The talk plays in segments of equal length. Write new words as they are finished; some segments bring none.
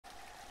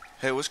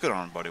Hey, what's going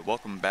on, buddy?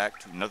 Welcome back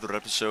to another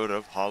episode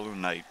of Hollow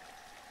Knight.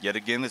 Yet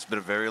again, it's been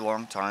a very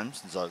long time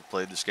since I've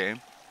played this game.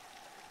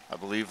 I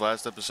believe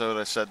last episode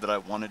I said that I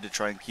wanted to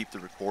try and keep the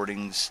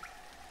recordings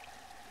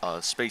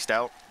spaced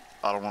out.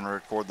 I don't want to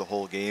record the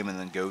whole game and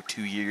then go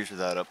 2 years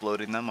without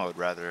uploading them. I would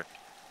rather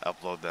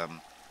upload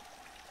them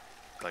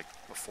like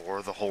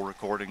before the whole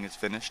recording is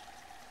finished.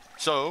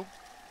 So,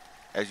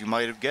 as you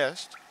might have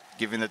guessed,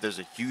 given that there's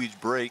a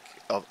huge break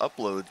of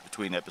uploads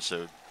between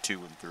episode 2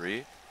 and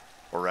 3,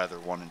 or rather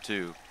 1 and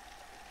 2,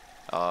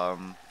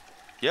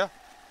 yeah,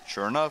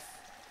 sure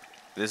enough,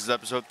 this is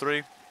episode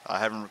 3. I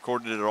haven't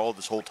recorded it at all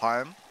this whole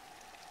time,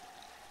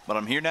 but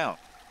I'm here now,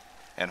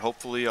 and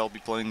hopefully I'll be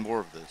playing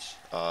more of this.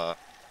 Let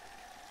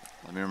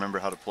me remember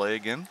how to play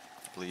again.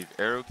 I believe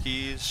arrow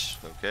keys,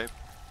 okay.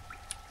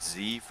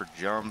 Z for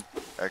jump,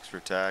 X for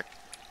attack.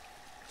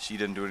 C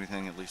doesn't do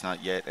anything, at least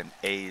not yet, and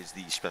A is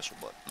the special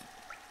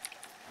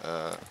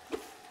button.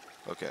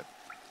 Okay.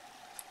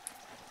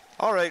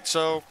 Alright,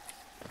 so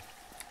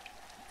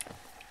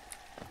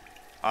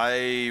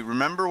I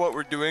remember what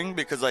we're doing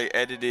because I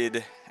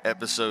edited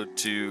episode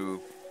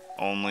 2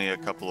 only a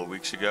couple of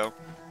weeks ago.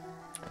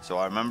 So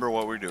I remember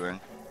what we're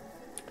doing.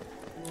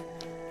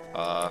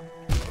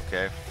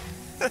 Okay.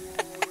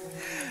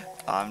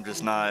 I'm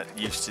just not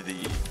used to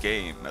the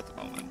game at the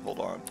moment.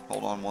 Hold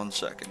on 1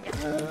 second.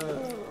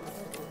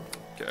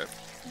 Okay.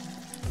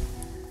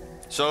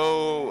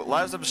 So,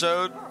 last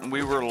episode,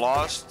 we were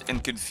lost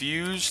and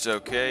confused.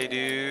 Okay,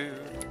 dude.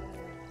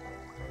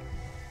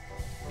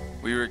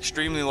 We were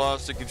extremely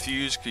lost and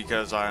confused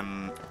because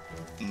I'm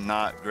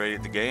not great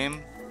at the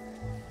game.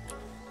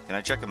 Can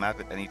I check a map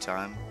at any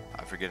time?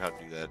 I forget how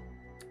to do that.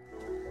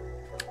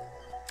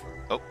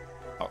 Oh,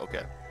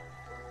 okay.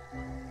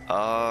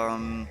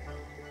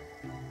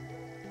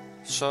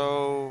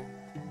 So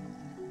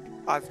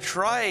I've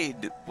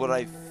tried what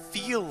I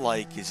feel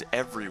like is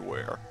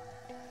everywhere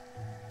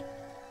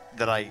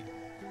that I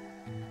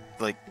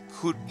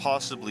could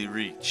possibly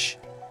reach,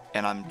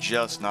 and I'm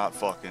just not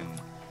fucking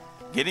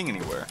getting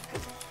anywhere.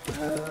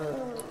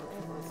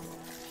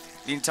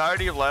 The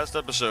entirety of last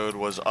episode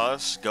was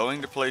us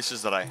going to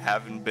places that I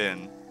haven't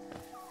been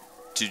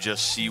to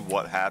just see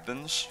what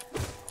happens.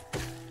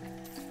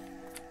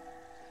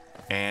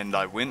 And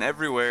I went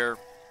everywhere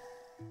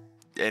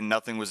and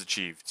nothing was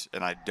achieved,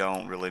 and I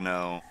don't really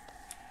know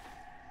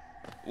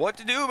what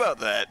to do about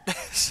that.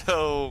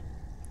 So,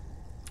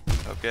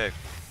 okay.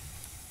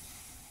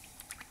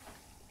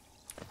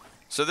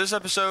 So this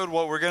episode,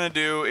 what we're gonna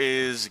do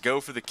is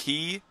go for the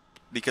key,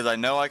 because I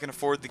know I can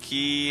afford the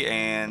key,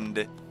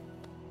 and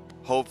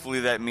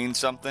hopefully that means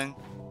something.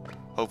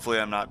 Hopefully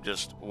I'm not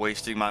just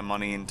wasting my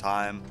money and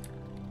time.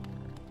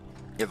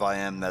 If I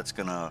am, that's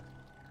gonna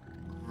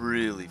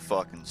really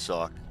fucking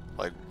suck.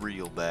 Like,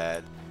 real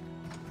bad.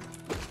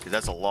 Because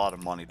that's a lot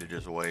of money to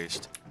just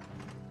waste.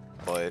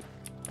 But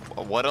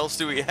what else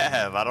do we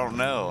have? I don't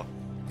know.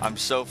 I'm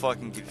so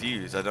fucking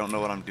confused. I don't know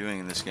what I'm doing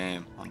in this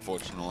game,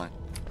 unfortunately.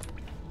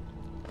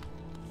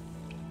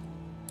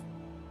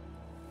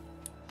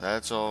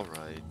 That's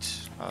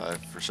alright. I,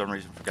 for some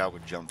reason, forgot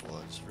what jump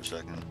was for a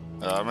second.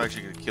 I'm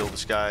actually going to kill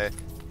this guy,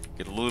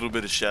 get a little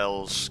bit of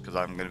shells, because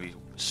I'm going to be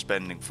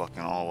spending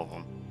fucking all of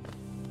them.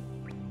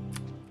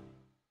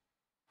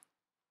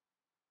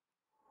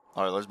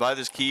 Alright, let's buy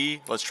this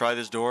key. Let's try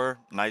this door.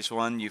 Nice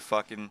one, you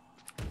fucking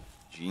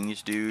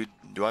genius, dude.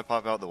 Do I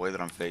pop out the way that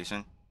I'm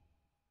facing?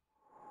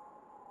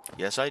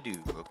 Yes, I do.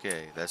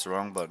 Okay, that's the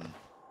wrong button.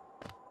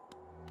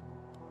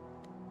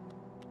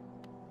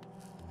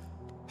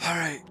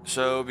 Alright,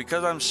 so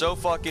because I'm so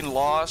fucking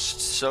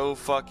lost, so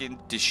fucking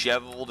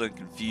disheveled and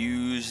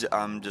confused,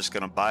 I'm just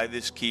gonna buy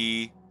this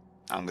key.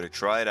 I'm gonna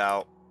try it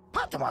out.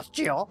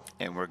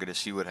 And we're gonna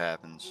see what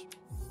happens.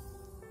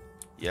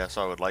 Yes,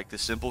 I would like the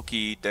simple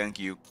key. Thank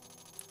you.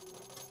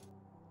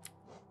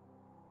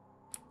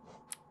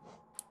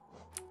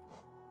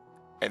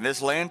 And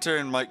this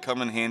lantern might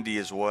come in handy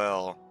as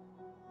well.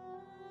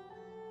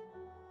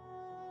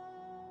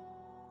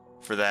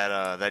 For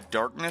that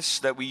darkness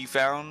that we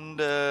found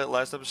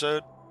last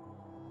episode.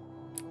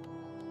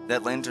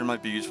 That lantern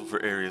might be useful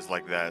for areas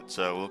like that,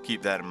 so we'll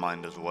keep that in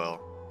mind as well.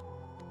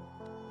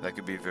 That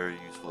could be a very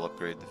useful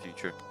upgrade in the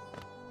future.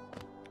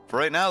 For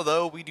right now,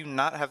 though, we do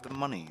not have the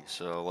money,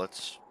 so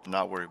let's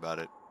not worry about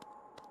it.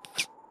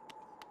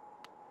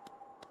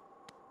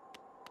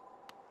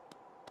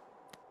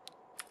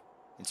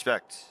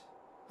 Inspect.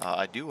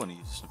 I do want to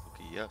use a simple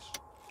key, yes.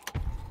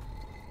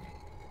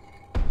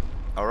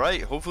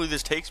 Alright, hopefully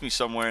this takes me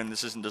somewhere and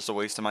this isn't just a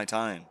waste of my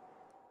time.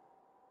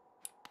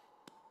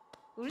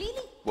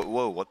 Really?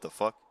 Whoa, what the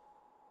fuck?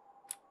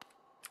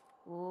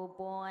 Oh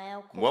boy,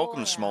 oh boy.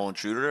 Welcome, small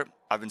intruder.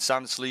 I've been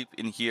sound asleep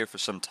in here for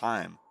some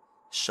time.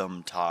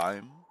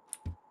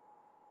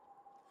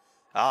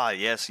 Ah,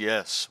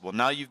 yes. Well,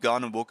 now you've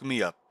gone and woken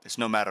me up. It's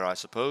no matter, I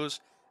suppose.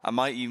 I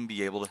might even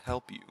be able to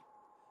help you.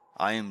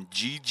 I am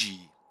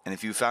GG, and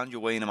if you found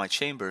your way into my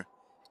chamber,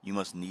 you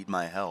must need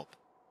my help.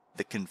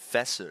 The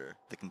Confessor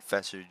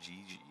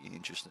GG.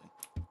 Interesting.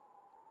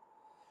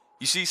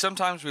 You see,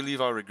 sometimes we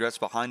leave our regrets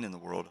behind in the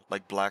world,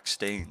 like black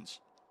stains.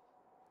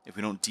 If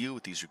we don't deal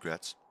with these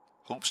regrets,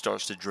 hope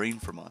starts to drain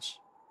from us.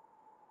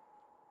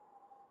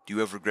 Do you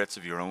have regrets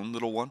of your own,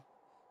 little one?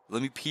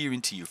 Let me peer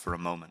into you for a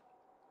moment.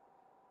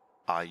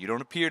 You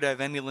don't appear to have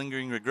any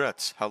lingering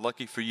regrets. How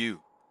lucky for you.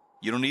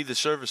 You don't need the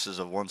services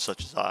of one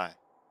such as I.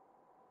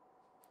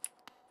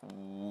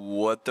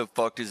 What the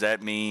fuck does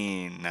that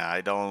mean?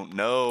 I don't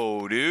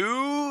know,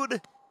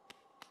 dude.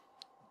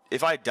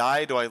 If I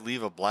die, do I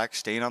leave a black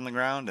stain on the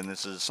ground? And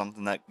this is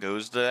something that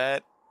goes to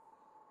that?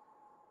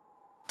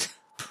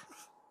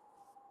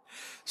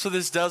 So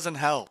this doesn't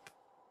help.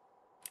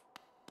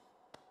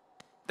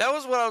 That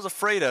was what I was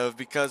afraid of,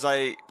 because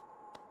I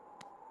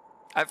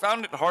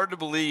found it hard to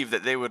believe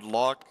that they would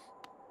lock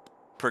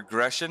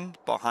progression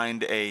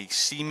behind a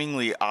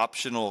seemingly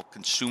optional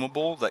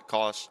consumable that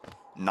costs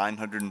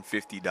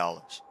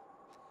 $950.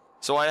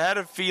 So I had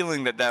a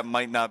feeling that that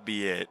might not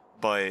be it,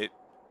 but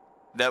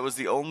that was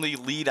the only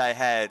lead I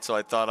had, so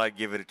I thought I'd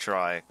give it a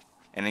try.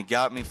 And it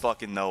got me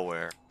fucking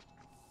nowhere.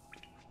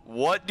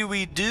 What do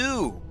we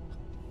do?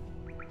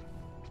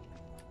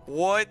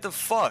 What the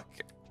fuck?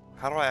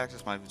 How do I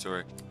access my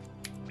inventory?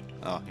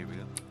 Oh, here we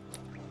go.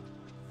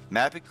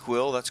 Mapping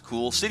Quill, that's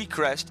cool. City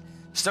Crest.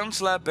 Stone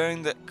slab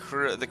bearing the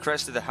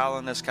crest of the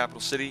Hallownest capital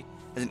city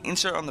has an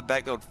insert on the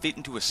back that would fit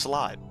into a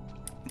slot.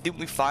 Didn't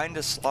we find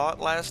a slot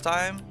last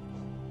time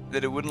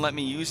that it wouldn't let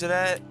me use it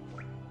at?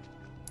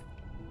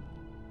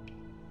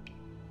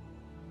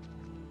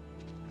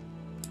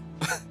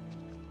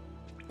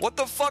 What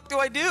the fuck do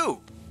I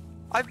do?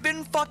 I've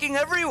been fucking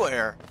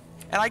everywhere,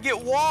 and I get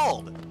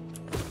walled.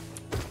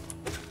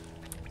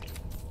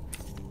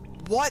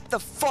 What the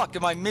fuck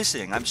am I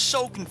missing? I'm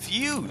so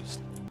confused.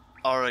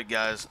 Alright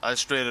guys, I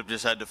straight up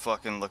just had to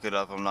fucking look it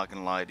up, I'm not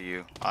gonna lie to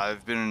you.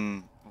 I've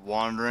been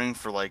wandering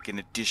for like an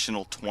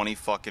additional 20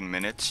 fucking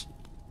minutes,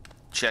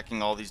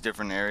 checking all these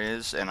different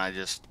areas, and I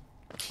just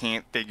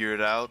can't figure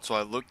it out, so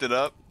I looked it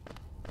up.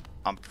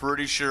 I'm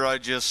pretty sure I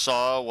just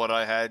saw what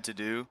I had to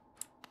do,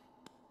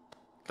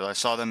 because I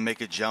saw them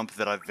make a jump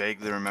that I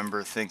vaguely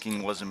remember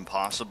thinking was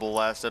impossible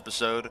last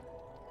episode,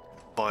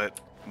 but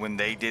when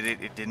they did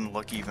it, it didn't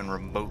look even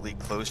remotely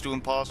close to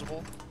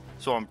impossible.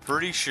 So I'm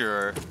pretty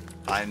sure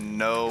I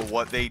know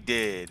what they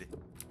did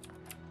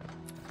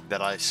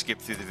that I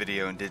skipped through the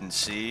video and didn't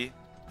see.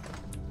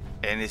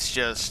 And it's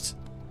just,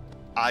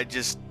 I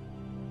just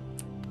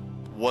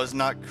was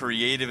not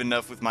creative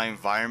enough with my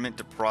environment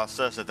to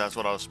process that that's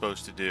what I was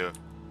supposed to do.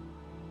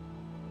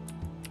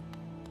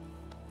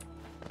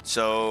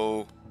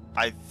 So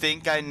I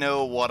think I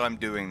know what I'm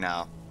doing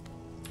now.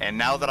 And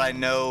now that I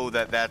know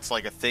that that's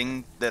like a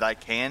thing that I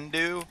can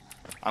do,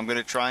 I'm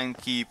gonna try and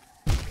keep...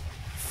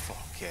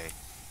 Okay.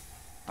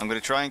 I'm gonna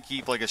try and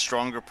keep like a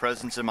stronger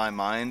presence in my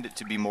mind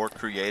to be more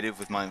creative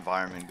with my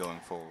environment going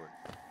forward.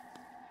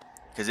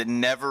 Because it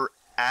never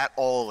at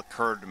all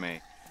occurred to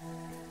me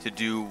to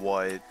do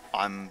what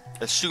I'm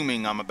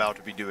assuming I'm about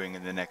to be doing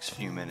in the next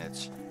few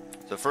minutes.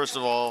 So first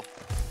of all,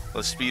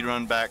 let's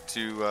speedrun back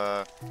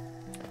to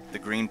the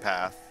green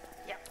path.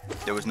 Yep.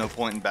 There was no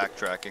point in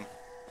backtracking.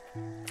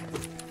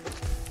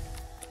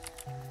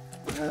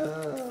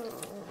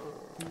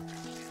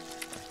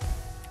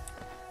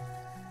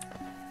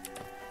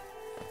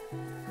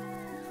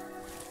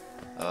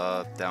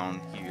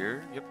 Down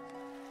here, yep.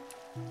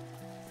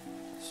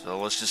 So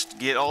let's just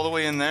get all the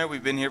way in there.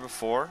 We've been here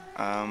before.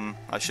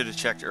 I should have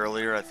checked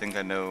earlier. I think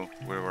I know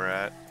where we're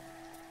at.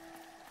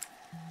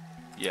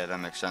 Yeah, that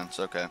makes sense.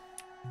 Okay.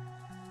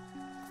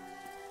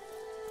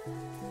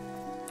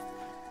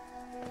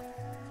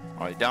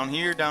 Alright, down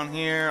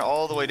here,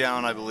 all the way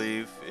down, I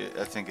believe.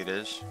 I think it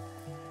is.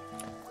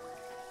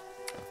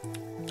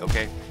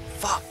 Okay.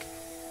 Fuck!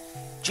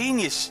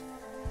 Genius!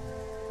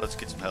 Let's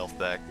get some health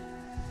back.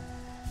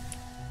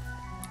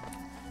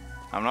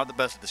 I'm not the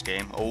best at this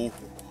game. Oh.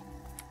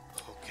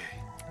 Okay.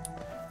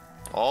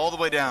 All the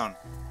way down.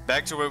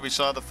 Back to where we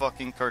saw the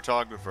fucking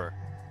cartographer.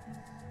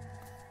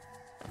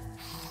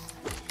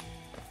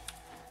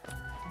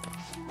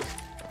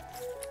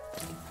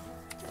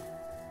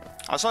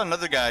 I saw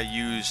another guy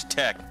use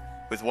tech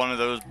with one of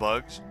those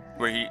bugs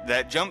where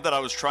that jump that I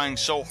was trying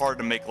so hard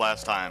to make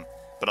last time,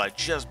 but I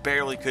just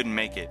barely couldn't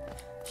make it.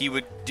 He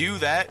would do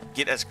that,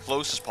 get as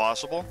close as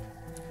possible,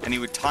 and he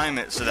would time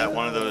it so that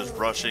one of those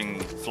rushing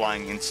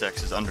flying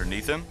insects is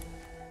underneath him,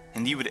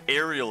 and he would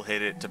aerial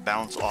hit it to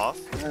bounce off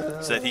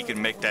so that he could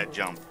make that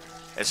jump.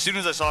 As soon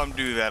as I saw him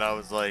do that, I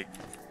was like,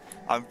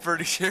 I'm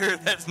pretty sure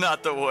that's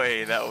not the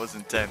way that was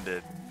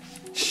intended.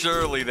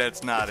 Surely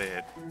that's not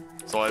it.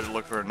 So I had to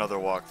look for another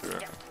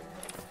walkthrough.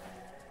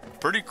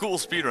 Pretty cool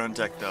speedrun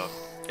tech though.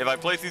 If I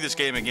play through this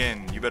game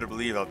again, you better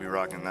believe I'll be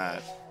rocking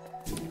that.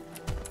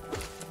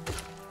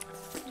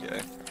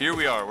 Okay, here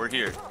we are, we're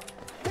here.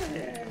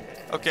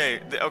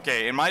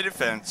 Okay, in my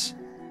defense,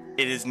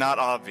 it is not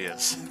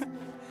obvious.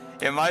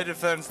 In my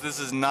defense, this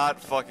is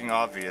not fucking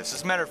obvious.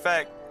 As a matter of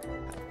fact,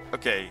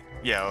 okay,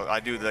 yeah, I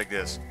do it like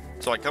this.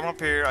 So I come up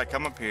here,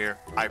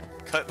 I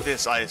cut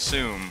this, I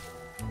assume,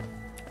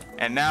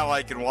 and now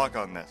I can walk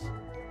on this.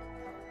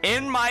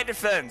 In my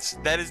defense,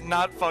 that is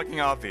not fucking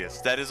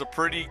obvious. That is a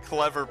pretty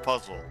clever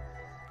puzzle.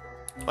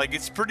 Like,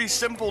 it's pretty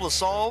simple to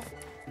solve,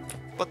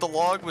 but the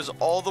log was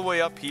all the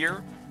way up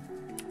here.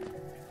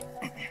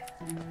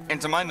 And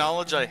to my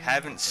knowledge, I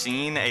haven't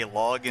seen a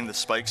log in the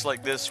spikes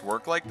like this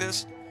work like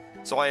this,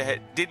 so I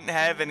didn't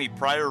have any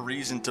prior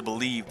reason to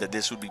believe that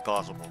this would be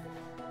possible.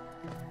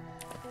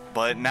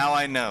 But now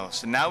I know,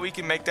 so now we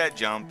can make that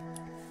jump.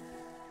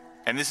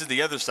 And this is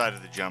the other side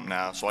of the jump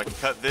now, so I can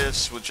cut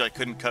this, which I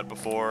couldn't cut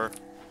before,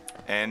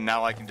 and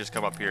now I can just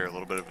come up here, a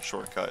little bit of a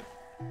shortcut.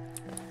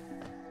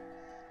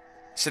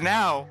 So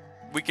now,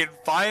 we can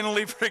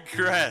finally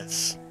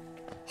progress.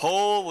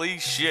 Holy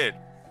shit.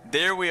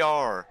 There we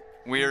are.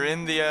 We are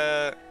in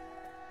the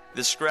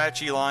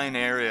scratchy line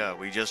area.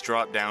 We just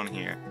dropped down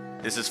here.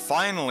 This is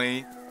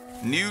finally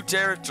new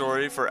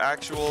territory for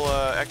actual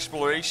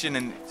exploration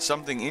and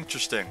something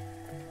interesting.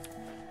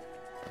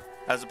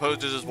 As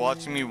opposed to just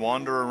watching me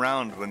wander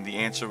around when the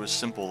answer was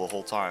simple the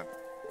whole time.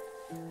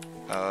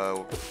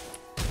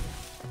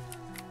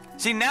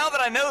 See, now that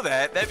I know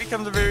that, that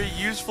becomes a very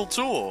useful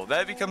tool.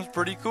 That becomes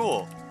pretty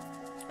cool.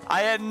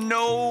 I had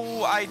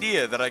no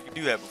idea that I could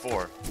do that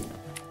before.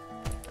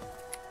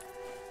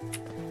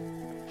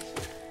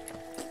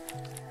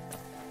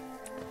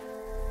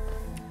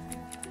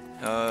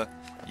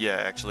 Yeah,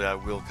 actually I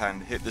will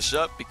kind of hit this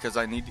up because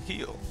I need to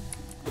heal.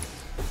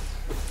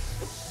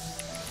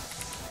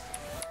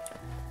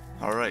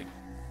 Alright.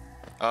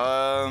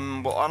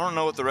 Well, I don't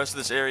know what the rest of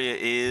this area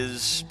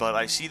is, but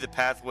I see the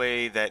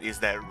pathway that is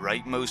that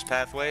rightmost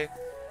pathway.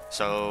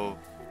 So,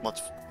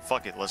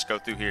 fuck it, let's go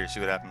through here, see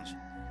what happens.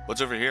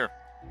 What's over here?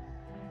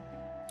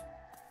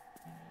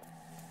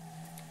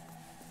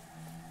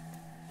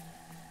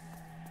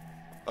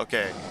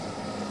 Okay.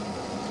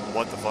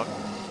 What the fuck?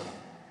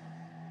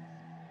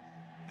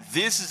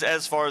 This is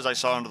as far as I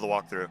saw into the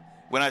walkthrough.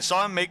 When I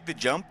saw him make the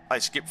jump, I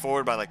skipped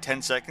forward by like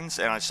 10 seconds,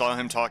 and I saw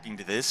him talking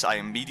to this. I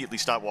immediately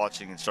stopped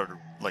watching and started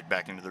like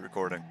back into the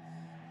recording.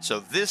 So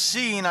this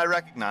scene I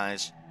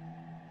recognize.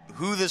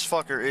 Who this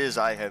fucker is,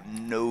 I have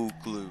no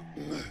clue.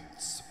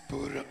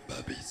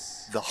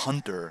 The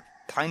hunter.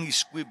 Tiny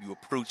squib, you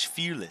approach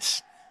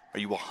fearless. Are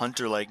you a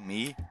hunter like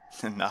me?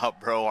 Nah,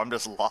 bro, I'm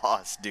just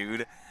lost,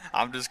 dude.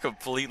 I'm just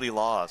completely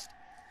lost.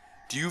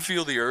 Do you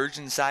feel the urge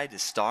inside to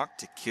stalk,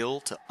 to kill,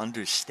 to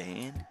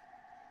understand?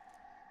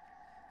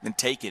 Then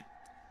take it.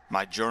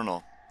 My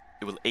journal.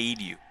 It will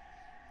aid you.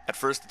 At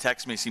first the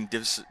text may seem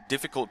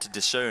difficult to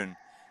discern,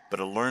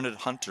 but a learned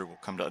hunter will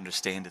come to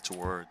understand its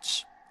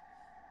words.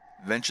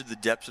 Venture the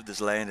depths of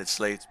this land and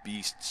slay its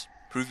beasts.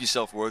 Prove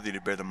yourself worthy to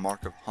bear the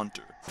mark of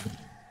hunter.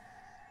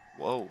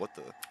 Whoa, what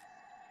the?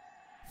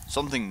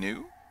 Something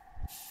new?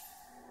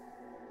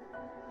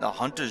 The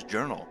hunter's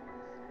journal.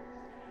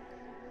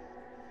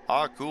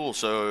 Ah, cool,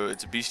 so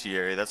it's a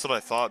bestiary. That's what I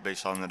thought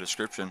based on the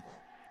description.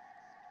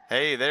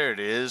 Hey, there it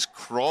is.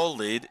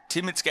 Crawlid,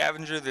 timid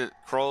scavenger that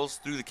crawls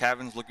through the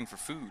caverns looking for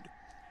food.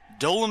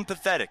 Dull and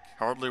pathetic,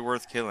 hardly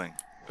worth killing.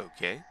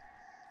 Okay.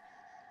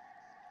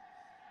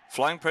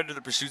 Flying predator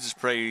that pursues its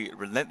prey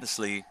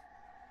relentlessly.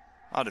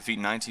 I'll defeat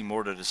 19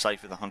 more to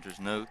decipher the hunter's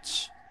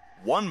notes.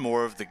 One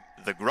more of the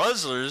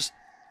Gruzzlers?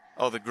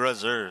 Oh, the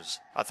Gruzzers.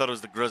 I thought it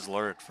was the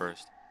Gruzzler at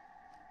first.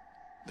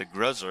 The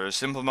Gruzzler, a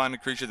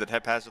simple-minded creature that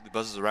haphazardly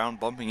buzzes around,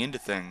 bumping into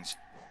things.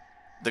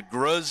 The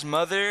Gruz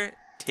Mother,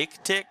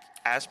 Tick Tick,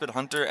 Aspid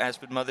Hunter,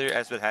 Aspid Mother,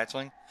 Aspid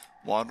Hatchling,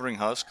 Wandering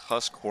Husk,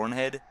 Husk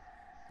Hornhead,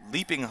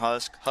 Leaping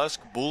Husk,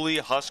 Husk Bully,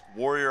 Husk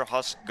Warrior,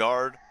 Husk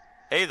Guard.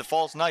 Hey, the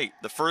False Knight,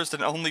 the first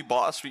and only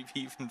boss we've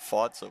even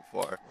fought so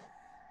far.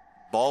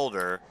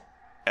 Balder,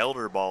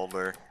 Elder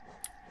Balder.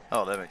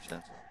 Oh, that makes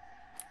sense.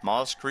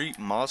 Mosscreep,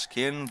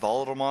 Mosskin,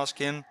 Volatile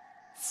Mosskin,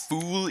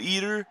 Fool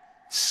Eater,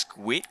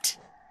 Squit,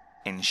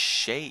 and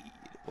Shade.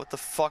 What the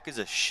fuck is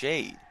a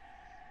Shade?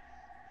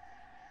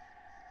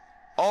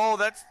 Oh,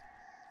 that's...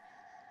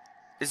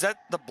 Is that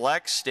the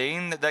black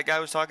stain that guy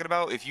was talking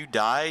about? If you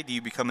die, do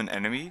you become an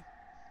enemy?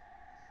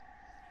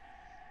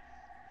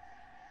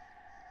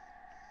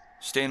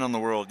 Stain on the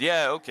world.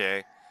 Yeah,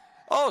 okay.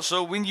 Oh,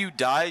 so when you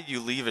die, you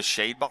leave a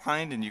Shade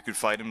behind and you could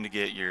fight him to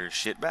get your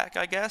shit back,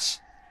 I guess?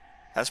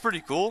 That's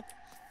pretty cool.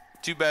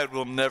 Too bad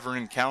we'll never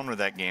encounter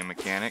that game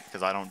mechanic,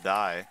 because I don't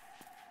die. Is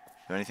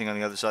there anything on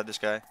the other side of this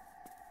guy?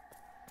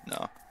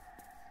 No.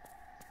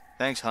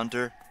 Thanks,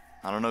 Hunter.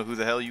 I don't know who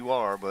the hell you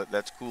are, but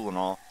that's cool and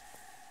all.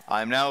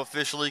 I am now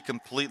officially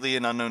completely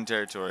in unknown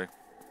territory.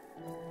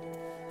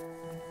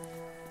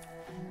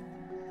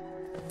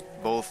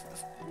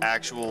 Both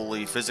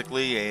actually,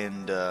 physically,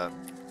 and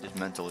just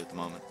mentally at the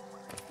moment.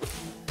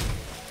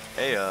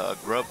 Hey,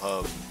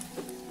 Grubhub.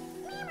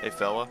 Hey,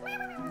 fella.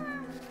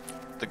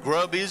 The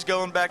grub is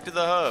going back to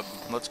the hub.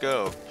 Let's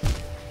go.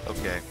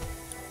 Okay.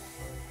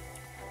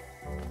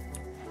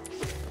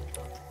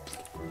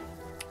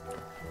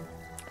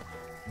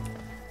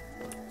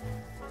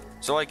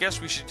 So I guess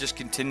we should just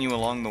continue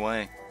along the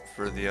way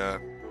for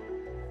the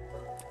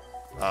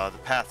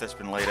path that's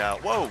been laid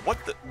out. Whoa, what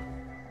the?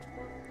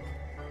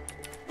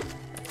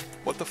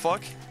 What the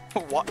fuck?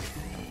 What?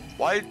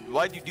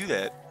 Why'd you do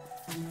that?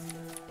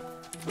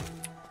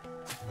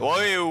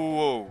 Whoa,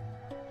 whoa.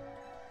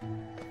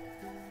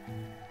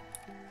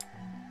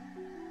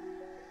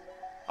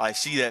 I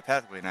see that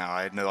pathway now.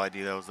 I had no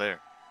idea that was there.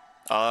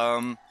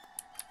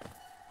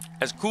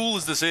 As cool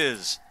as this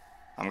is,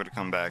 I'm gonna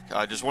come back.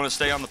 I just want to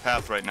stay on the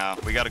path right now.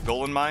 We got a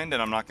goal in mind,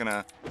 and I'm not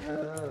gonna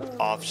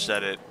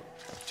offset it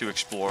to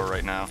explore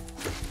right now.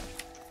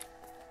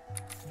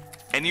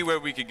 Anywhere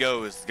we could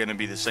go is gonna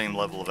be the same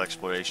level of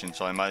exploration,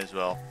 so I might as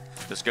well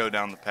just go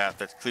down the path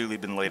that's clearly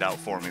been laid out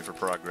for me for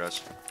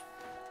progress.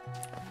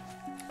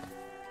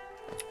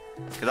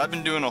 Because I've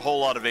been doing a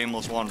whole lot of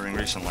aimless wandering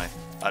recently.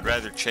 I'd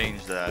rather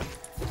change that.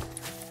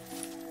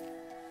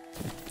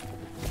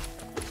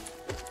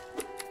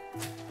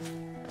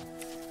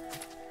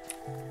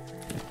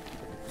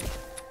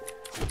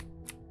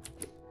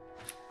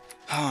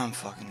 Oh, I'm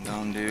fucking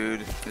dumb,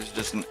 dude. This is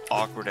just an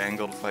awkward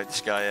angle to fight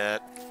this guy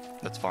at.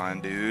 That's fine,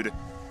 dude.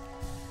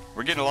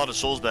 We're getting a lot of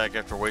souls back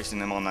after wasting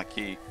them on that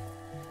key.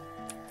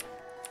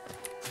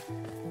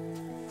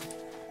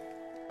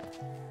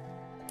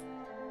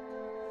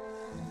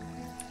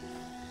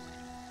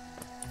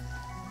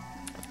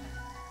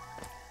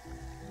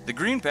 The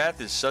green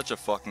path is such a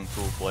fucking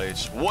cool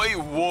place. Wait,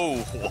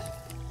 whoa.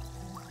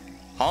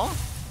 Huh?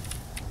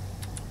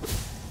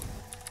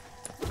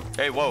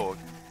 Hey, whoa.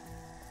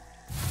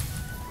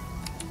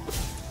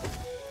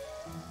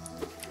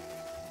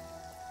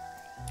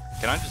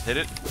 Can I just hit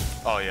it?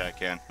 Oh, yeah, I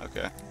can.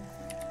 Okay.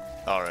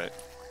 Alright.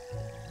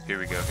 Here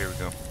we go, here we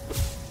go.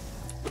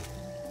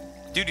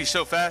 Dude, he's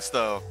so fast,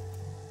 though.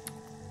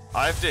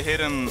 I have to hit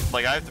him,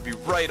 like, I have to be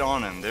right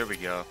on him. There we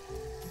go.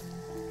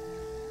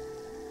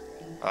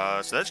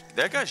 So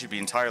that guy should be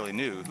entirely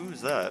new. Who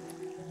is that?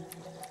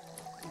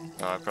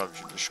 I probably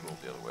should just scroll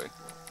the other way.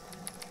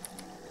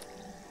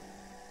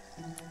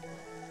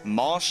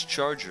 Moss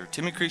Charger.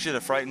 Timid creature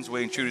that frightens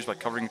away intruders by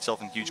covering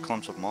itself in huge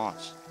clumps of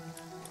moss.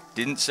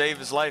 Didn't save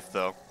his life,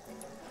 though.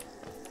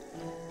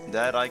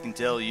 That I can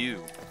tell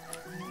you.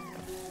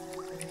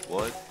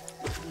 What?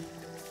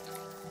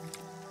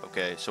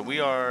 Okay, so we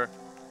are...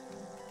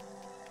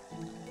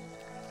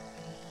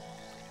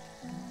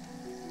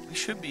 We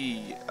should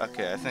be...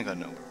 Okay, I think I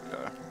know where we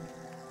are.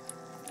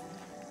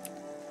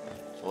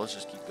 So let's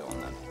just keep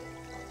going then.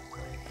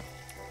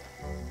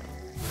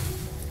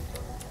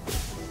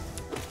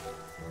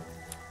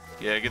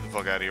 Yeah, get the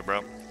fuck out of here,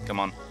 bro.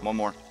 Come on, one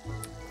more.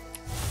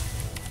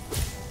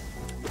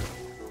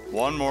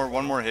 One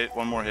more hit.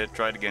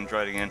 Try it again,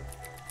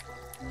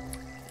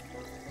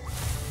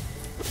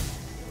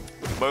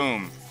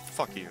 Boom.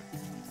 Fuck you.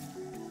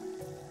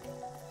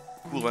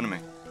 Cool enemy.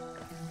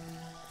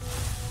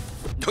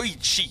 Oh,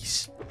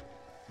 jeez.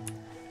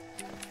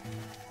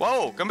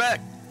 Whoa, come back.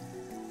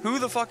 Who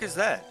the fuck is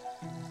that?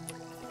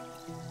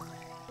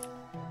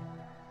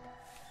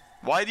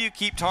 Why do you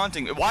keep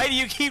taunting me? Why do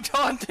you keep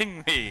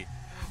taunting me?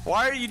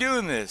 Why are you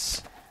doing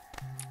this?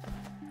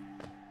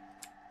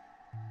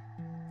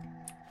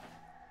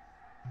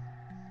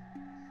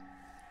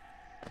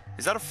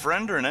 Is that a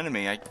friend or an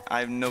enemy? I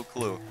have no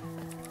clue.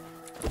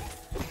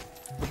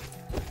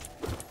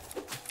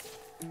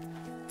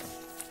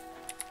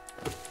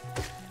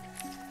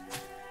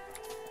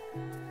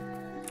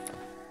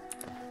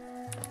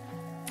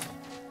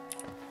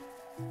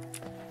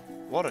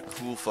 What a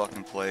cool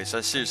fucking place.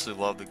 I seriously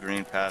love the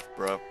green path,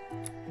 bro.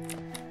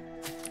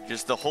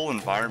 Just the whole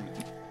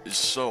environment is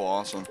so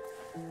awesome.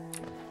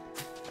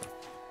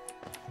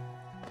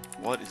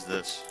 What is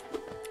this?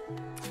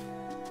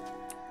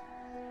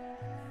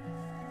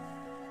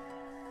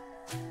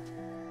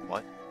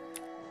 What?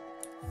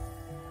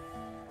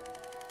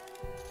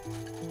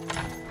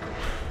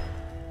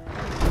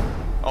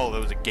 Oh, there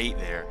was a gate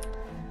there.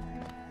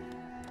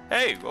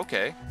 Hey,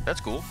 okay. That's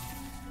cool.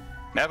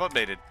 Map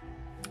updated.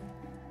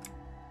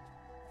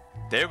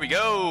 There we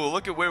go.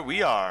 Look at where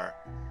we are.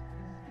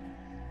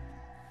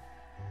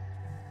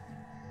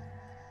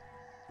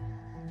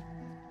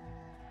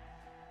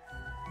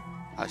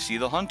 I see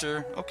the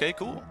hunter. Okay,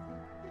 cool.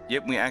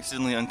 Yep, we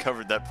accidentally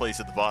uncovered that place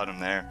at the bottom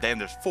there. Damn,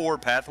 there's 4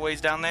 pathways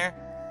down there?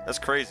 That's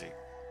crazy.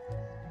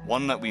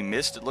 One that we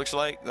missed, it looks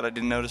like, that I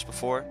didn't notice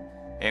before.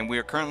 And we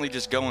are currently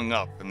just going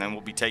up, and then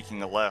we'll be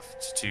taking a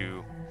left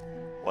to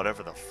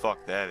whatever the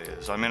fuck that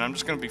is. I mean, I'm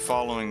just going to be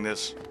following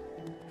this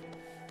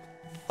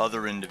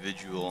other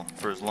individual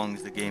for as long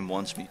as the game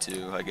wants me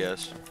to, I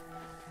guess.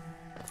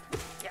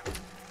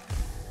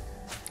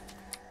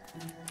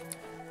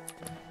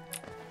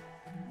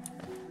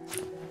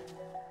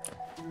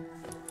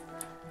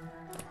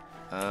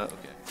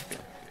 Okay.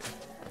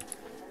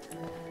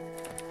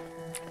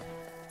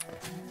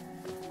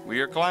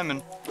 We are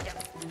climbing.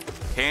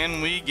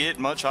 Can we get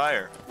much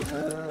higher?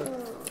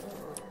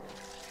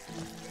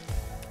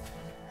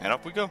 And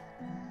up we go.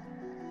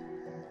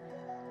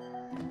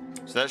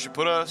 So that should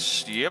put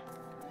us, yep.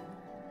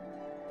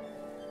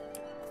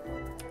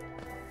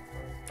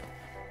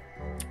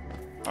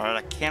 Alright,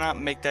 I cannot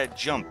make that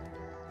jump.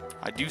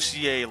 I do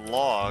see a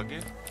log.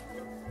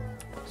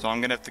 So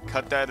I'm gonna have to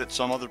cut that at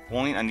some other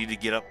point. I need to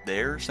get up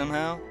there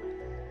somehow.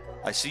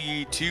 I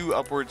see 2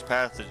 upwards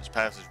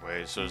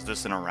passageways, so is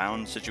this an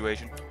around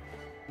situation?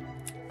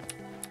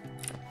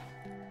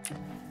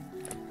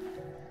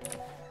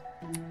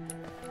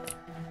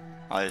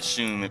 I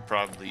assume it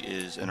probably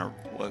is in a...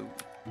 Whoa.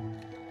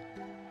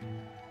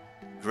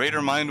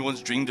 Greater mind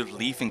once dreamed of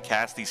Leaf and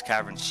cast these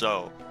caverns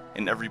so.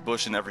 In every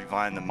bush and every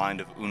vine, the mind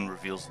of Un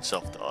reveals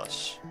itself to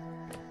us.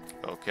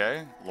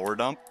 Okay, lore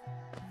dump.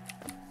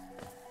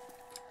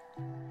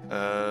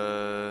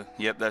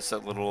 Yep, that's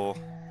that little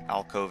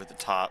alcove at the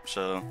top,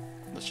 so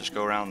let's just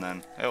go around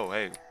then. Oh,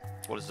 hey,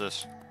 what is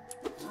this?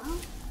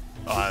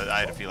 Oh, I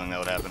had a feeling that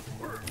would happen.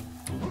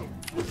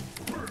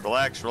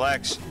 Relax,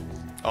 relax.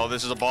 Oh,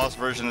 this is a boss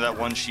version of that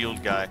one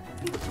shield guy.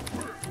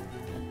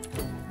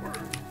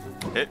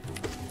 Hit.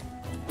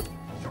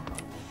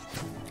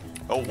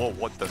 Oh, whoa,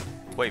 what the?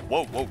 Wait,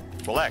 whoa, whoa,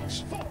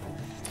 relax.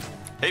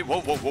 Hey,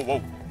 whoa, whoa, whoa,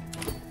 whoa.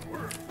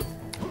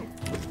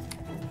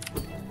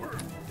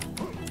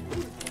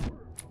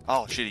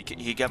 Oh, shit,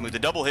 he got me with the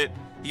double hit.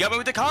 He got me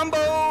with the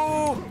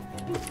combo!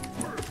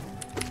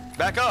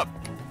 Back up.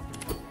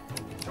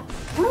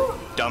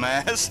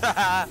 Dumbass.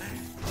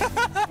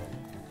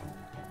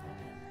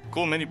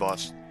 Cool mini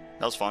boss.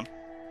 That was fun.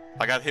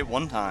 I got hit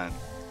one time.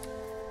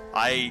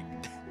 I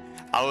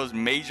was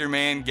major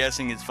man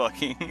guessing his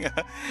fucking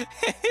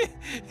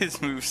his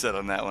moveset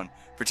on that one.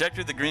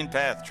 Protector of the green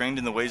path, trained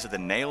in the ways of the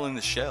nail in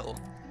the shell.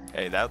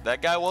 Hey,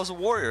 that guy was a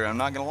warrior, I'm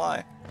not gonna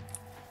lie.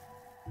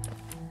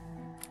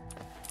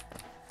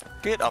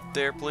 Get up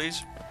there,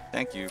 please.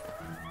 Thank you.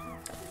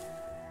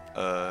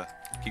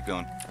 Keep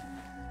going.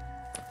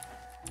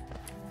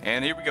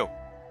 And here we go.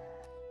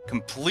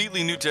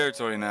 Completely new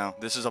territory now.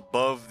 This is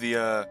above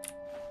the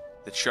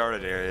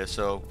charted area,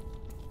 so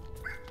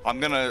I'm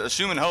gonna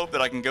assume and hope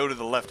that I can go to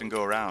the left and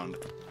go around.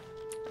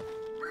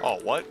 Oh,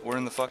 what? We're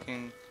in the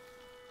fucking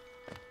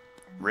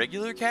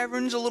regular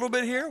caverns a little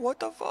bit here? What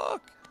the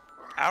fuck?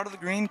 Out of the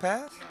green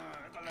path?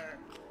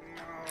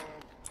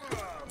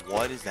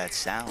 What is that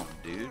sound,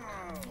 dude?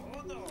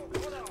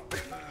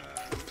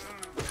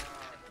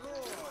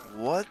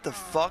 What the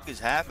fuck is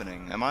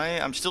happening?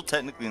 I'm still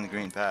technically in the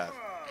green path.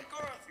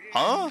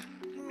 Huh?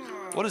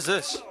 What is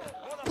this?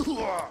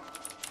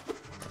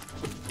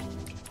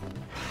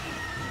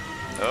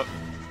 Oh.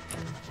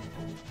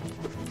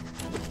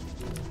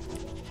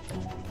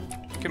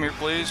 Come here,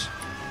 please.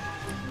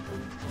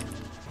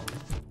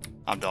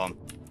 I'm dumb.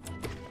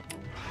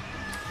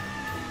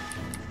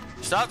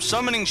 Stop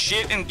summoning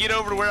shit and get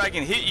over to where I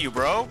can hit you,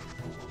 bro.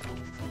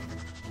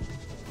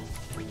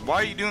 Why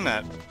are you doing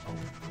that?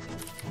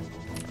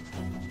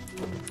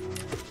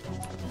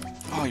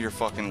 Oh, you're a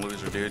fucking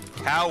loser, dude.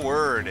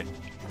 Coward.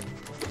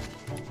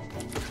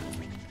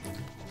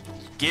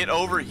 Get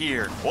over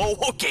here. Whoa,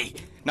 okay.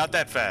 Not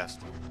that fast.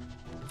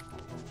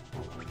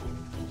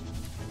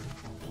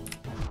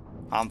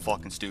 I'm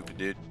fucking stupid,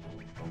 dude.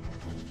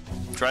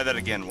 Try that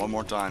again, one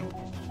more time.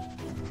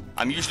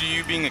 I'm used to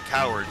you being a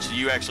coward, so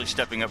you actually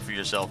stepping up for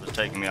yourself is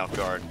taking me off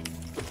guard.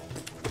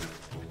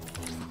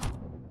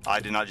 I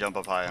did not jump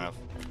up high enough.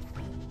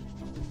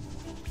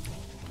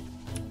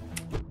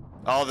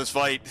 Oh, this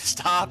fight.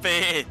 Stop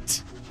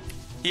it!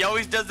 He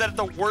always does that at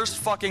the worst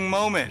fucking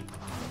moment.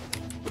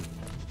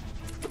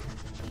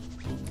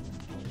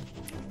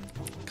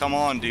 Come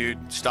on,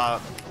 dude.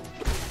 Stop.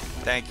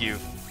 Thank you,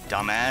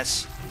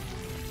 dumbass.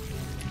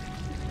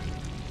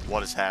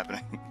 What is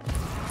happening?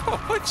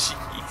 Oh,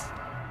 jeez.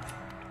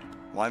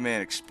 My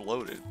man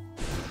exploded.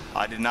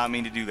 I did not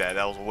mean to do that.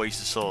 That was a waste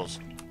of souls.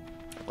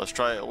 Let's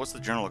try it. What's the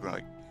journal look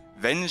like?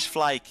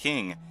 Vengefly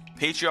King,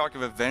 patriarch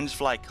of a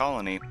Vengefly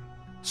colony,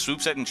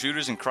 swoops at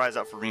intruders and cries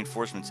out for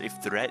reinforcements if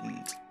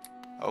threatened.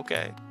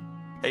 Okay.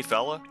 Hey,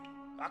 fella.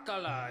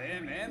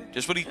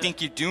 Just what do you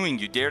think you're doing?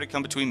 You dare to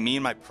come between me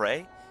and my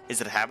prey?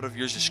 Is it a habit of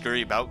yours to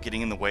scurry about,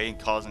 getting in the way and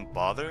causing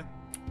bother?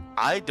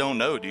 I don't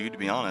know, dude, to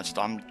be honest.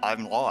 I'm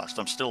lost.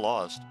 I'm still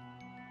lost.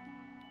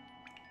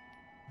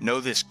 Know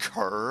this,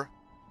 cur?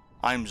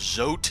 I'm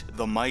Zote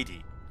the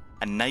Mighty,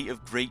 a knight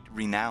of great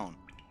renown.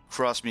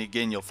 Cross me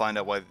again, you'll find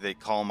out why they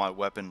call my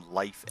weapon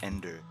Life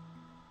Ender.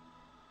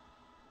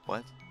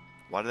 What?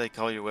 Why do they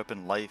call your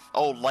weapon Life?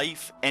 Oh,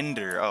 Life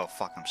Ender. Oh,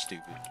 fuck, I'm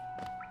stupid.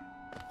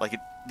 Like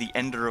the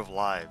ender of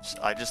lives.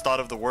 I just thought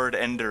of the word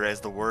ender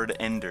as the word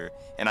ender,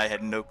 and I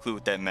had no clue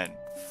what that meant.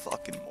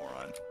 Fucking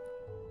moron.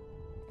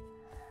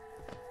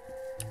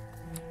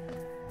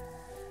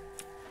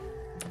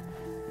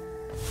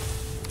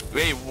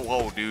 Hey,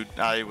 whoa, dude.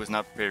 I was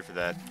not prepared for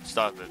that.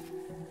 Stop it.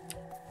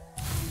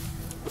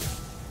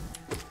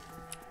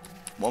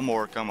 One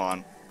more, come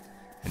on.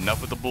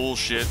 Enough with the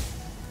bullshit.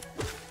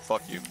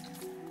 Fuck you.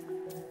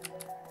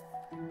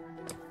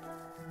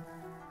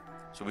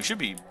 So we should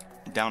be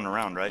down and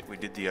around, right? We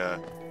did the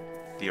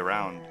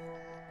around.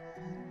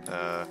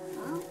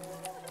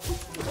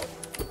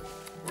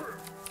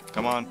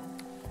 Come on.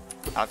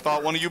 I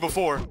fought one of you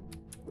before.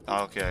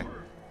 Okay.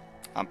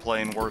 I'm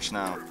playing worse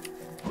now.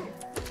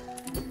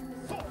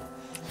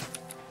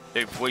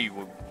 Hey, wait.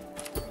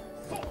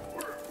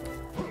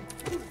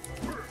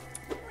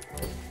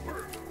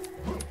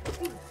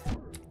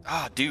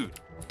 Ah, dude.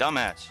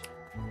 Dumbass.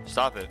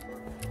 Stop it.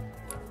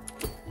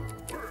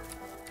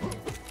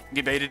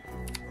 Get baited.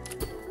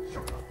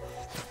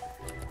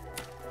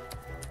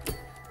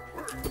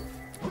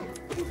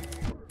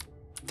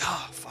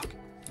 Ah, fuck.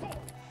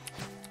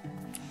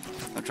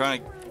 I'm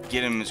trying to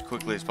get him as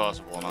quickly as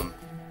possible, and I'm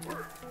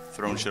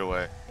throwing shit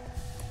away.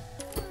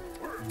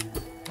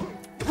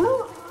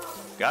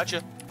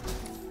 Gotcha.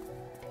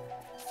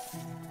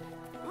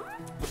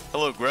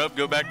 Hello, Grub.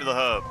 Go back to the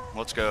hub.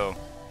 Let's go.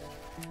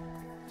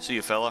 See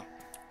you, fella.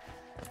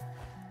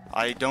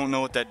 I don't know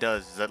what that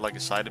does. Is that like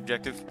a side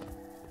objective?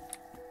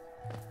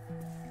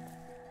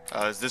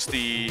 Is this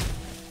the...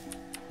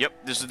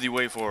 Yep, this is the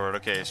way forward.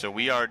 Okay, so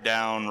we are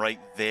down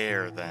right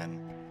there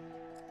then.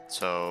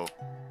 So...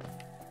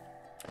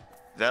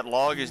 that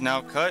log is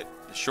now cut.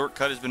 The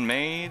shortcut has been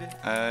made.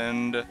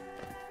 And...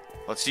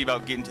 let's see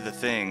about getting to the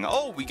thing.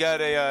 Oh, we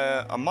got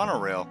a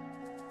monorail.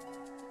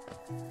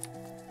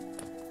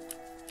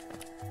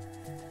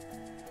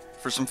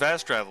 For some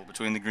fast travel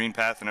between the green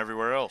path and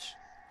everywhere else.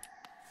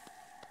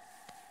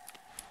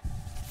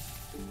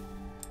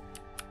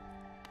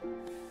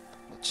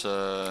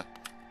 Let's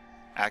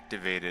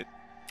activate it.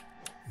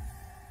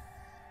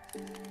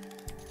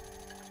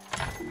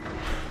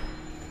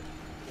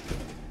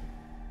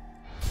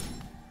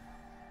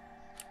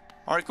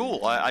 Alright,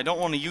 cool. I don't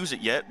want to use it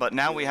yet, but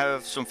now we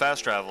have some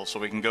fast travel, so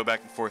we can go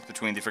back and forth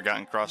between the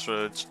Forgotten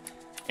Crossroads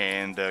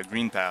and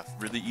Green Path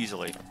really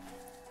easily.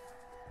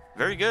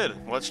 Very good.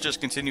 Let's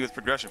just continue with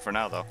progression for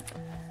now, though.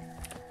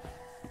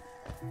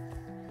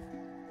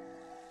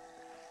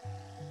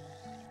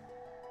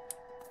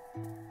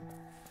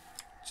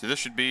 So this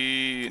should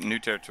be new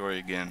territory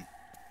again.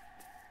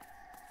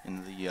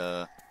 In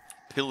the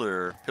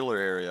pillar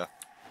area.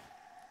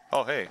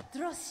 Oh, hey.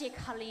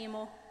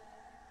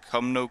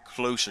 Come no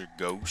closer,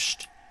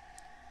 ghost.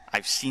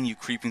 I've seen you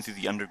creeping through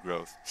the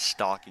undergrowth,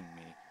 stalking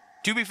me.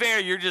 To be fair,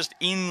 you're just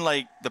in,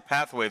 like, the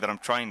pathway that I'm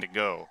trying to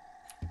go.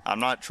 I'm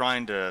not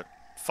trying to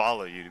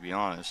follow you, to be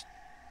honest.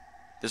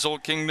 This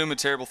old kingdom, a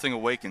terrible thing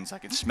awakens. I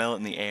can smell it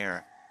in the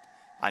air.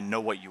 I know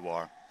what you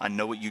are. I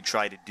know what you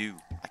try to do.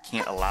 I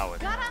can't allow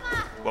it.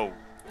 Whoa.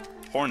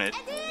 Hornet.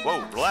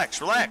 Whoa, relax,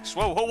 relax.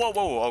 Whoa, whoa, whoa,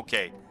 whoa.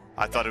 Okay.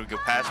 I thought it would go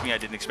past me. I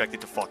didn't expect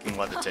it to fucking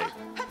levitate.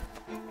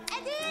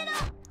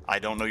 I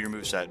don't know your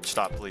moveset.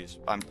 Stop, please.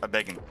 I'm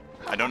begging.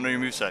 I don't know your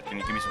moveset. Can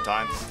you give me some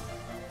time?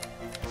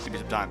 Give me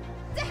some time.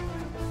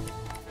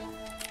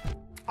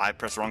 I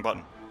pressed the wrong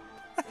button.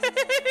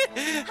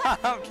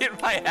 I'm getting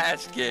my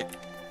ass kicked.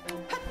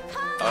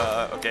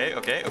 Okay.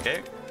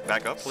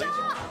 Back up, please.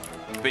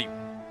 Wait.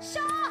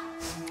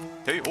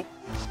 Hey, oh.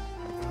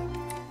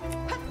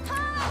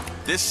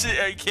 This is,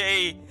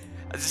 okay.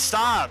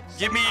 Stop.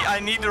 Give me, I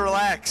need to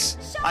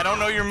relax. I don't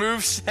know your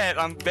moveset.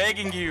 I'm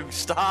begging you.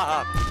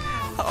 Stop.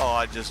 Oh,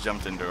 I just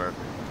jumped into her.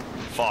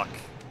 Fuck.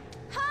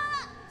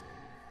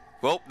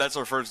 Well, that's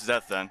our first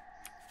death then.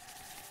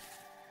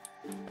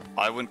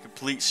 I went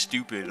complete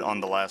stupid on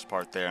the last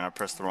part there, and I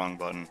pressed the wrong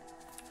button.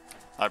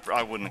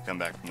 I wouldn't have come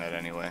back from that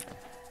anyway.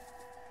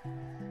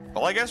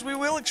 Well, I guess we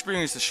will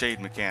experience the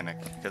shade mechanic,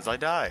 because I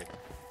died.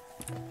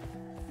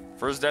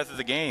 First death of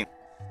the game.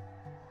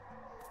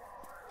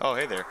 Oh,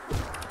 hey there.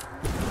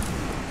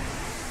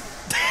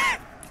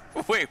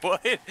 Wait,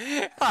 what?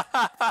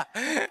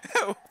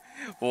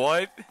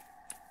 What?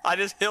 I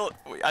just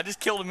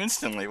killed him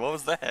instantly. What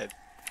was that?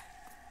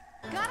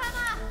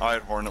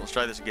 Alright, Hornet, let's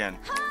try this again.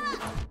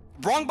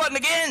 Wrong button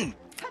again!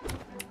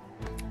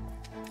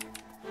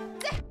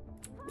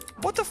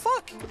 What the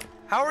fuck?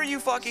 How are you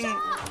fucking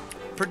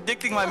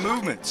predicting my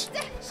movements?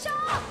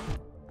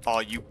 Oh,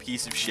 you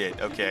piece of shit.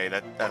 Okay,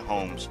 that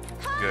homes.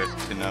 Good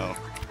to know.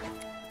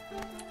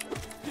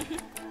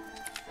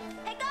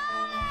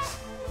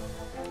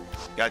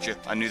 Gotcha.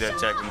 I knew that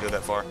attack wouldn't go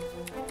that far.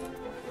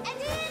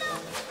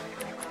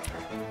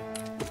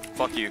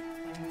 Fuck you.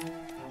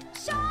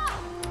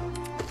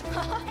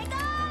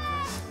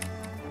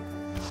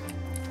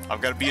 I've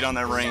got a beat on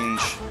that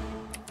range.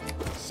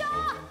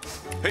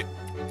 Hey.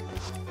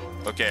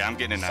 Okay, I'm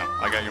getting it now.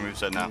 I got your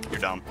moveset now. You're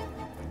dumb.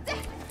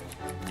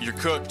 You're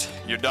cooked.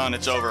 You're done.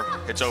 It's over.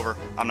 It's over.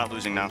 I'm not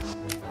losing now.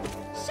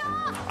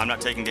 I'm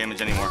not taking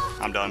damage anymore.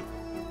 I'm done.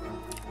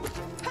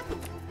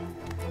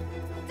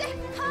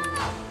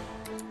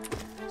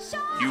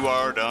 You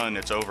are done.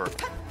 It's over.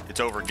 It's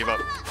over. Give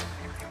up.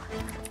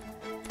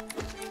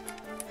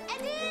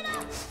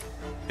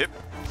 Hip.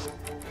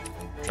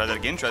 Try that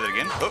again. Try that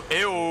again. Oh,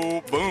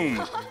 ew.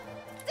 Boom.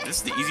 This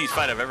is the easiest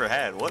fight I've ever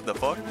had. What the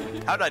fuck?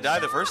 How did I die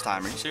the first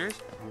time? Are you serious?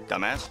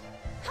 Dumbass.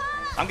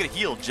 I'm gonna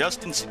heal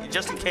just in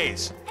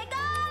case.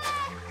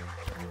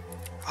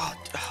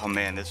 Oh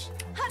man, this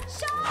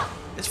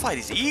fight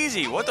is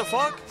easy. What the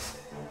fuck?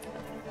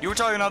 You were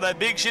talking all that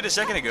big shit a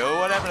second ago.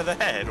 What happened to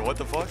that? What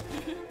the fuck?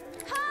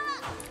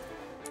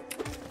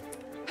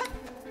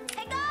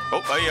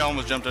 Oh, yeah, I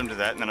almost jumped into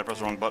that and then I pressed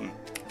the wrong button.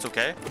 It's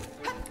okay.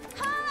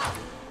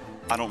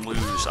 I don't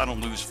lose. I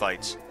don't lose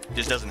fights. It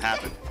just doesn't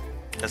happen.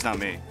 That's not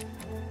me.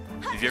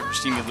 If you ever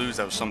seen me lose,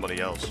 that was somebody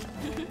else.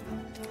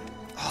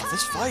 Oh,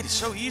 this fight is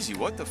so easy.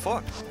 What the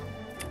fuck?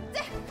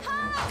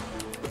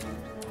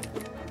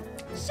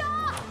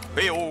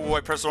 Hey, oh,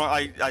 I pressed the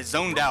wrong... I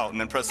zoned out and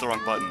then pressed the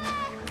wrong button.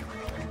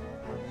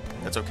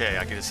 That's okay.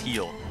 I can just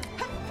heal.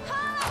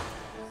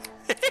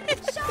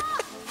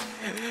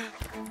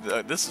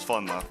 This is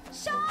fun, though.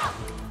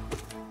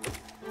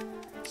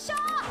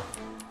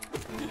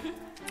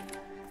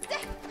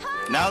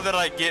 Now that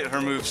I get her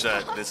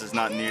moveset, this is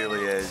not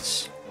nearly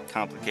as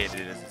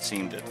complicated as it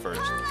seemed at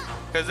first.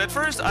 Because at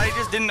first, I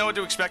just didn't know what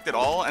to expect at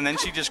all, and then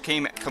she just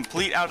came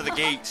complete out of the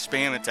gate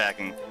spam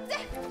attacking.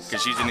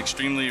 Because she's an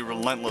extremely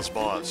relentless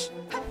boss,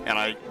 and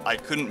I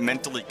couldn't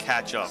mentally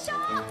catch up.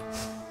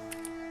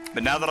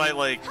 But now that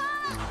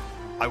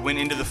I went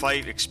into the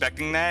fight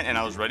expecting that, and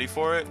I was ready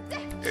for it,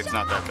 it's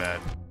not that bad.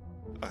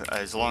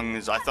 As long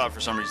as I thought for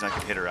some reason I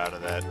could hit her out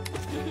of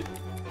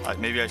that.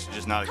 Maybe I should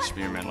just not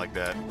experiment like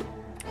that.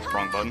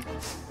 Wrong button.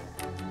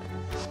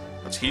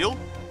 Let's heal.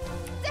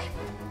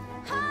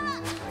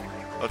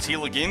 Let's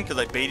heal again, because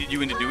I baited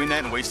you into doing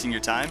that and wasting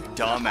your time.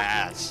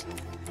 Dumbass.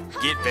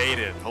 Get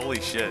baited.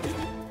 Holy shit.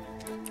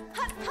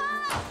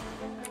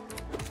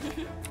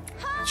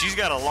 She's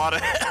got a lot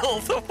of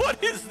health.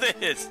 What is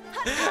this?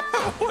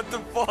 What the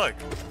fuck?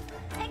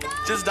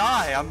 Just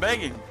die. I'm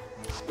begging.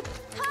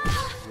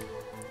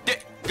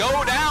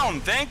 Go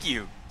down. Thank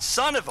you.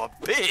 Son of a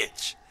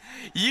bitch.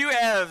 You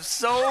have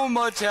so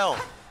much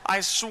health.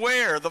 I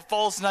swear the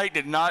false knight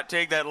did not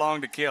take that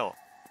long to kill.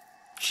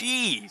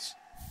 Jeez.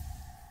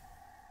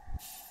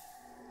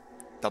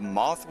 The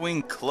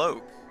Mothwing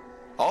Cloak.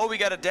 Oh, we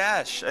got a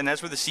dash, and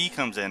that's where the C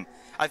comes in.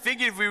 I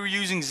figured if we were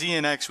using Z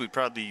and X, we'd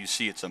probably use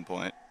C at some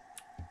point.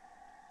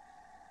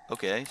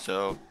 Okay,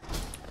 so...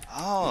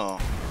 Oh.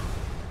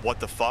 What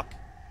the fuck?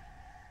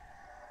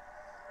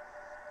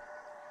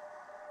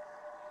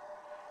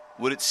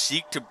 Would it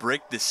seek to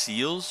break the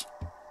seals?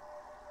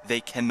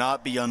 They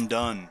cannot be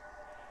undone.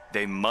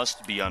 They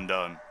must be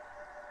undone.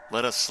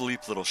 Let us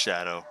sleep, little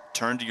shadow.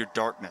 Turn to your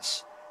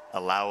darkness.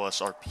 Allow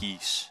us our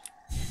peace.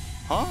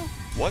 Huh?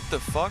 What the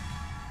fuck?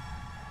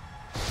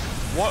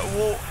 What?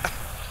 Whoa.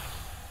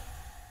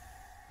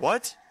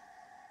 What?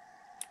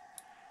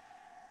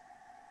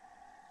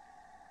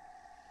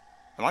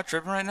 Am I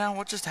tripping right now?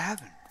 What just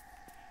happened?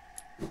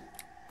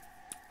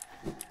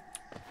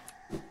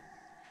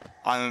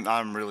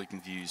 I'm really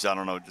confused. I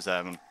don't know what just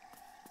happened.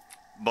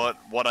 But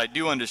what I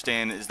do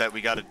understand is that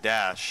we got a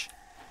dash,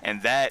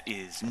 and that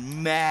is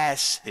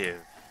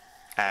massive.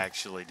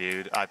 Actually,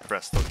 dude, I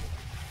pressed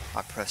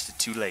it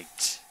too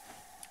late.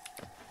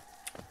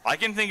 I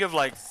can think of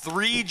like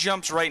 3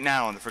 jumps right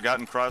now in the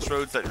Forgotten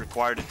Crossroads that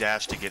required a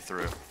dash to get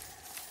through.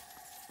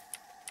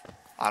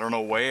 I don't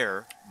know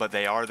where, but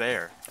they are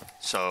there.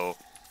 So,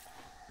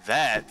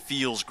 that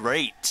feels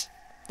great.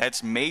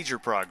 That's major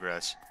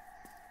progress.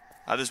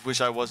 I just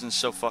wish I wasn't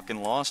so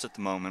fucking lost at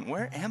the moment.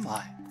 Where am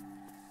I?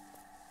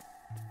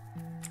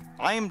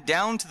 I am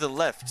down to the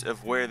left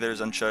of where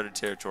there's uncharted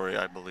territory,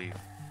 I believe.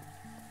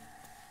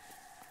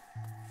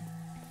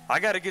 I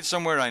gotta get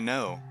somewhere I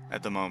know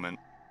at the moment.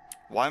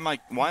 Why am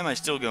I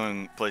still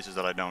going places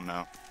that I don't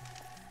know?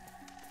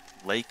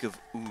 Lake of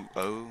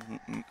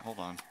hold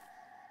on.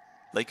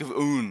 Lake of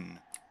Un.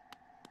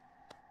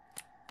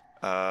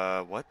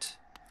 What?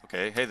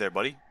 Okay, hey there,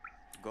 buddy.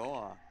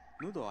 Well,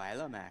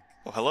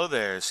 hello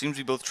there. Seems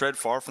we both tread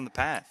far from the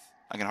path.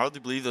 I can hardly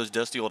believe those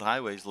dusty old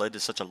highways led to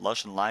such a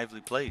lush and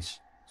lively place.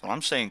 So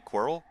I'm saying,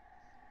 Quirrell,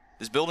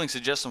 this building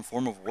suggests some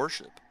form of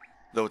worship,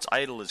 though its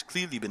idol has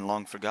clearly been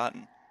long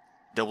forgotten.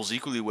 Doubles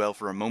equally well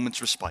for a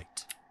moment's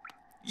respite.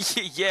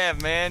 Yeah,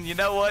 man, you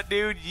know what,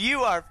 dude?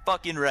 You are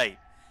fucking right.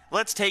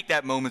 Let's take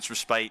that moment's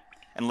respite,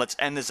 and let's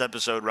end this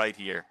episode right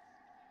here.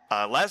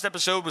 Last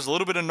episode was a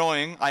little bit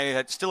annoying.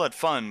 I still had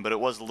fun, but it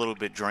was a little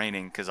bit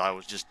draining, because I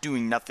was just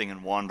doing nothing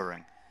and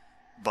wandering.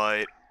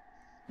 But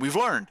we've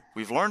learned.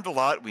 We've learned a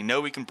lot. We know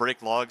we can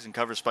break logs and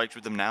cover spikes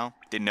with them now.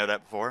 Didn't know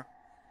that before.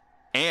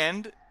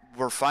 And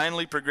we're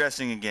finally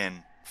progressing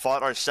again.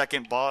 Fought our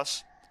second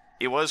boss.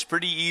 It was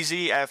pretty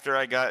easy after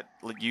I got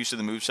used to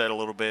the moveset a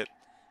little bit.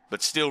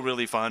 But still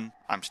really fun.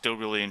 I'm still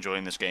really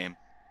enjoying this game.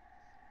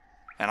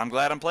 And I'm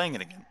glad I'm playing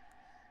it again.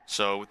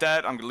 So with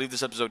that, I'm going to leave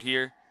this episode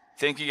here.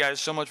 Thank you guys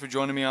so much for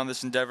joining me on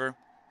this endeavor.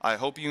 I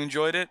hope you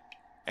enjoyed it.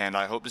 And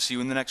I hope to see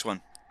you in the next one.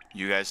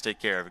 You guys take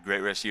care. Have a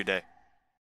great rest of your day.